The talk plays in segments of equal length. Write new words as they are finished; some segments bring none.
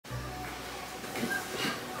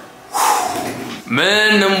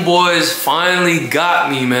Man, them boys finally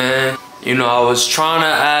got me, man. You know, I was trying to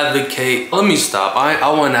advocate. Let me stop.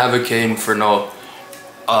 I wasn't advocating for no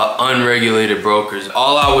unregulated brokers.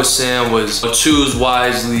 All I was saying was choose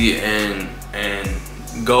wisely and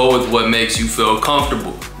go with what makes you feel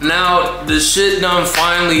comfortable. Now, the shit done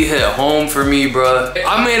finally hit home for me, bruh.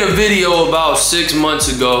 I made a video about 6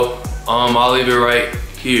 months ago. I'll leave it right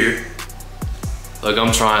here. Look,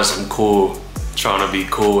 I'm trying to be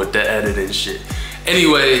cool with the editing shit.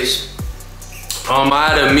 Anyways, I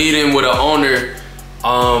had a meeting with an owner.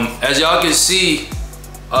 As y'all can see,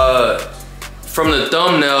 from the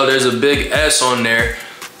thumbnail, there's a big S on there.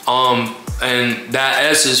 And that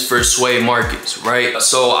S is for sway markets, right?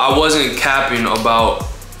 So I wasn't capping about,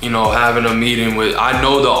 you know, having a meeting with, I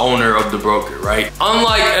know the owner of the broker, right?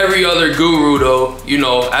 Unlike every other guru though, you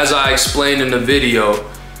know, as I explained in the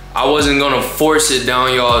video, I wasn't gonna force it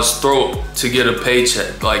down y'all's throat to get a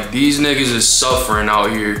paycheck. Like, these niggas is suffering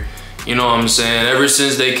out here. You know what I'm saying? Ever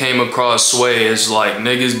since they came across Sway, it's like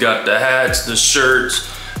niggas got the hats, the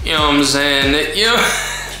shirts, you know what I'm saying?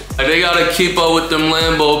 They gotta keep up with them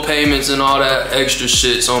Lambo payments and all that extra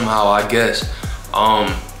shit somehow, I guess.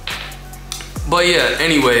 But yeah,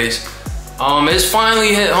 anyways, it's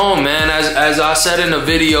finally hit home, man. As I said in the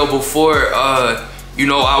video before, you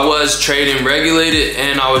know, I was trading regulated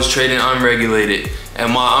and I was trading unregulated.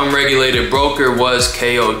 And my unregulated broker was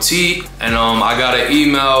KOT. And I got an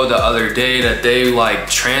email the other day that they like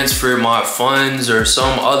transferred my funds or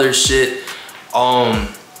some other shit.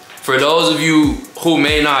 For those of you who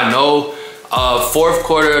may not know, fourth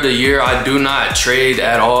quarter of the year, I do not trade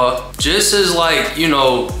at all. Just as like, you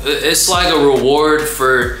know, it's like a reward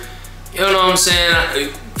for, you know what I'm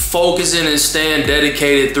saying, focusing and staying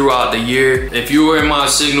dedicated throughout the year. If you were in my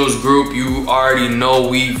signals group, you already know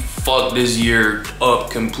we fucked this year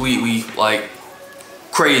up completely, like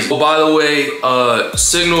crazy. But by the way,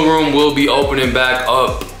 signal room will be opening back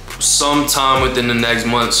up sometime within the next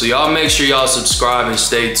month, so y'all make sure y'all subscribe and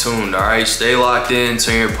stay tuned. All right, stay locked in,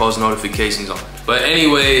 turn your post notifications on. But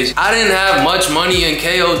anyways, I didn't have much money in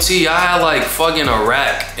KOT. I had like fucking a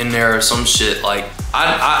rack in there or some shit. Like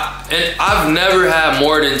I've never had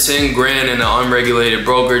more than 10 grand in an unregulated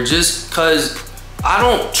broker, just cause I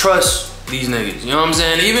don't trust these niggas, you know what I'm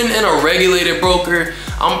saying? Even in a regulated broker,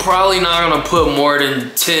 I'm probably not gonna put more than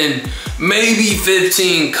 10, maybe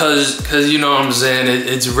 15, cause you know what I'm saying,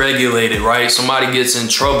 it's regulated, right? Somebody gets in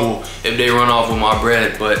trouble if they run off with my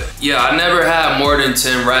bread. But yeah, I never had more than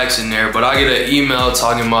 10 racks in there, but I get an email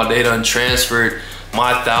talking about they done transferred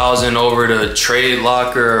my 1,000 over to Trade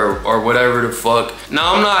Locker or whatever the fuck.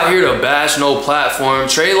 Now, I'm not here to bash no platform.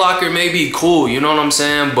 Trade Locker may be cool, you know what I'm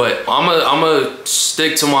saying? But I'ma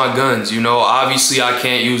stick to my guns, you know? Obviously, I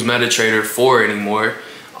can't use MetaTrader 4 anymore.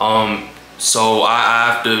 So I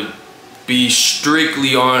have to be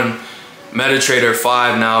strictly on MetaTrader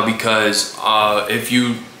 5 now, because if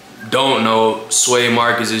you don't know, Sway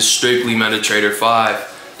Markets is strictly MetaTrader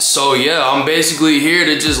 5. So yeah, I'm basically here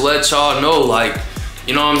to just let y'all know, like,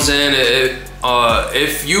 you know what I'm saying?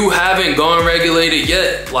 If you haven't gone regulated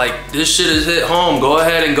yet, like, this shit has hit home, go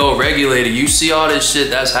ahead and go regulated. You see all this shit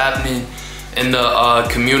that's happening in the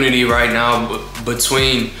community right now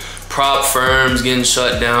between prop firms getting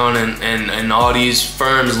shut down and all these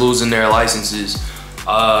firms losing their licenses.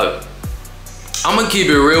 I'm gonna keep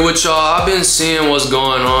it real with y'all. I've been seeing what's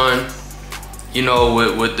going on, you know,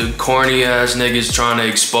 with the corny ass niggas trying to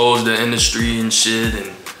expose the industry and shit,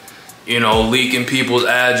 and you know, leaking people's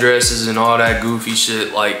addresses and all that goofy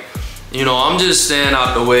shit. Like, you know, I'm just staying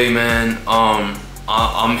out the way, man.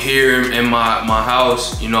 I'm here in my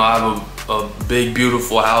house. You know, I have a big,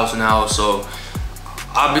 beautiful house now, so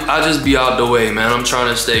I just be out the way, man. I'm trying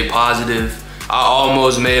to stay positive. I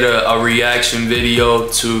almost made a reaction video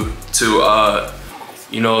to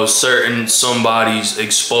you know, somebody's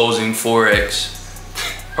exposing Forex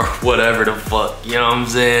or whatever the fuck, you know what I'm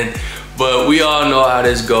saying? But we all know how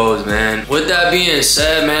this goes, man. With that being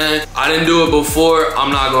said, man, I didn't do it before.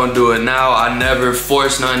 I'm not gonna do it now. I never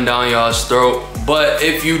force nothing down y'all's throat. But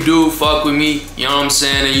if you do fuck with me, you know what I'm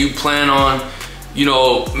saying, and you plan on, you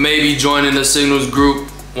know, maybe joining the signals group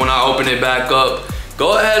when I open it back up,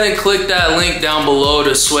 go ahead and click that link down below,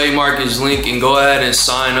 the Sway Markets link, and go ahead and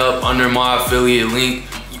sign up under my affiliate link.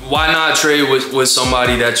 Why not trade with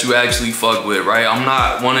somebody that you actually fuck with, right? I'm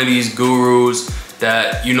not one of these gurus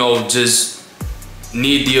that, you know, just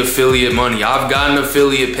need the affiliate money. I've gotten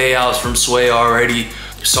affiliate payouts from Sway already,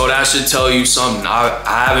 so that should tell you something. I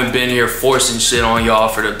haven't been here forcing shit on y'all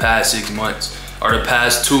for the past 6 months or the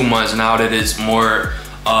past 2 months now that it's more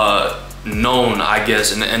known, I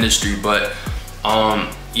guess, in the industry. But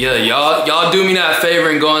yeah, y'all do me that favor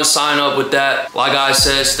and go and sign up with that. Like I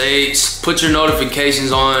said, put your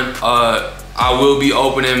notifications on. I will be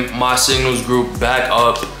opening my signals group back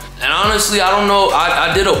up. And honestly, I don't know,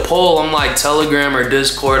 I did a poll on like Telegram or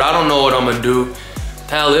Discord. I don't know what I'm gonna do.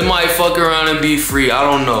 Hell, it might fuck around and be free. I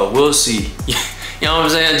don't know, we'll see. You know what I'm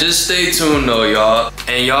saying? Just stay tuned though, y'all.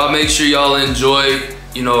 And y'all make sure y'all enjoy,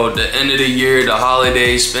 you know, the end of the year, the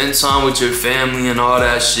holidays. Spend time with your family and all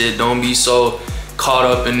that shit. Don't be so caught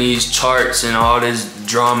up in these charts and all this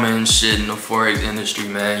drama and shit in the Forex industry,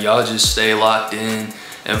 man. Y'all just stay locked in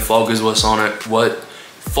and focus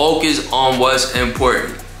focus on what's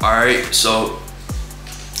important. All right, so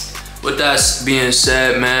with that being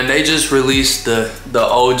said, man, they just released the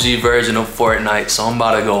OG version of Fortnite, so I'm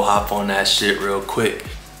about to go hop on that shit real quick.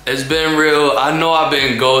 It's been real. I know I've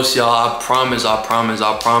been ghost, y'all. I promise.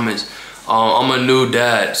 I'm a new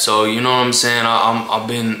dad, so you know what I'm saying. I've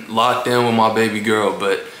been locked in with my baby girl,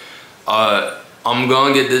 but I'm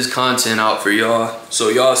gonna get this content out for y'all. So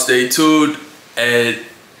y'all stay tuned, and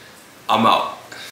I'm out.